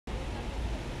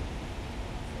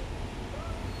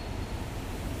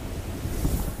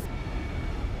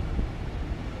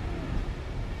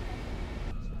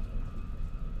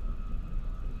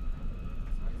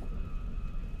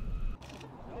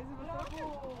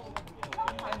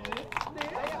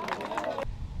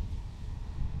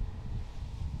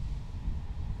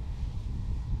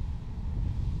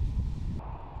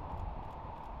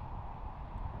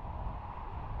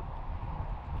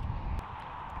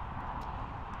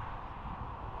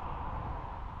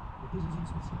Dit is een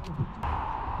speciale boek.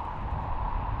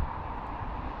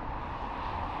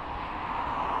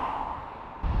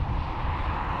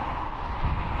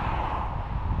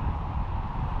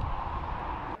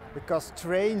 Because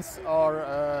trains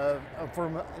are,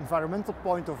 from an environmental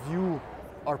point of view,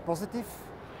 are positive.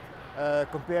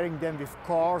 Comparing them with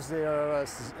cars, they are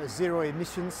zero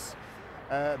emissions.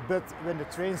 But when the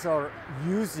trains are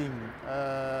using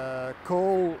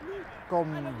coal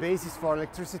come basis for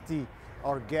electricity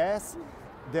or gas,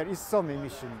 there is some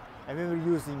emission. And when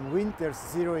we're using wind, there's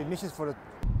zero emissions for the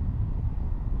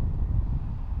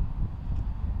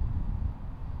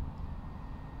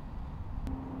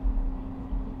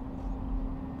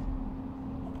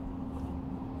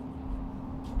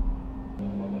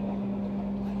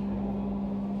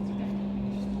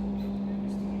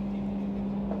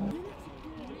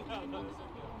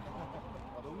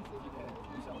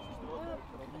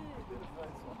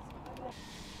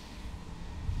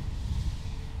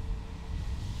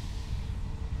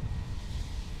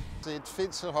It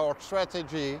fits our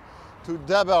strategy to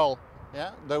double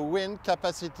the wind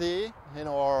capacity in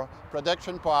our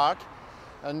production park.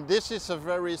 And this is a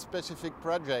very specific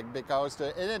project because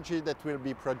the energy that will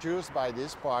be produced by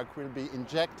this park will be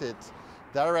injected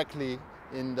directly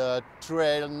in the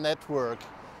trail network.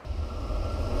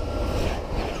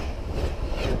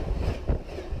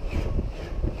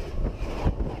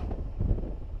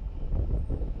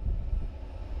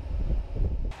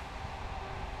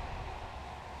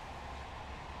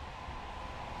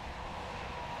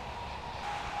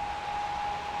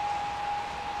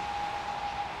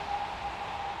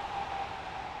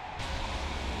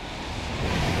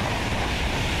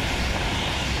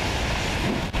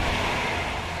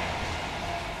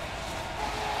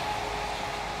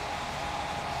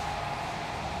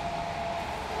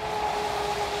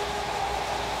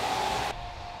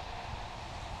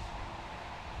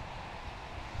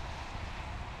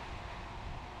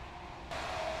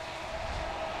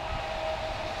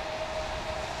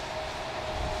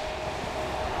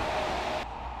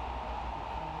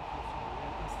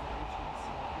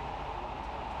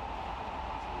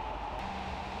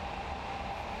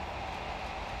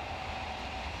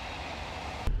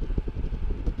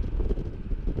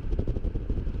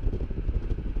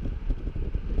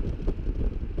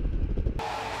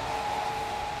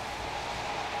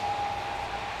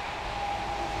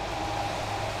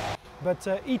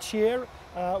 But each year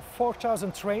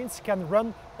 4,000 trains can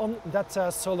run on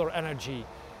that solar energy.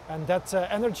 And that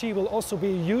energy will also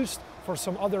be used for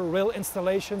some other rail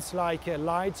installations like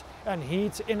light and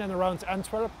heat in and around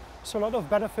Antwerp. So a lot of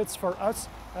benefits for us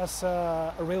as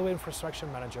a railway infrastructure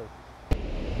manager.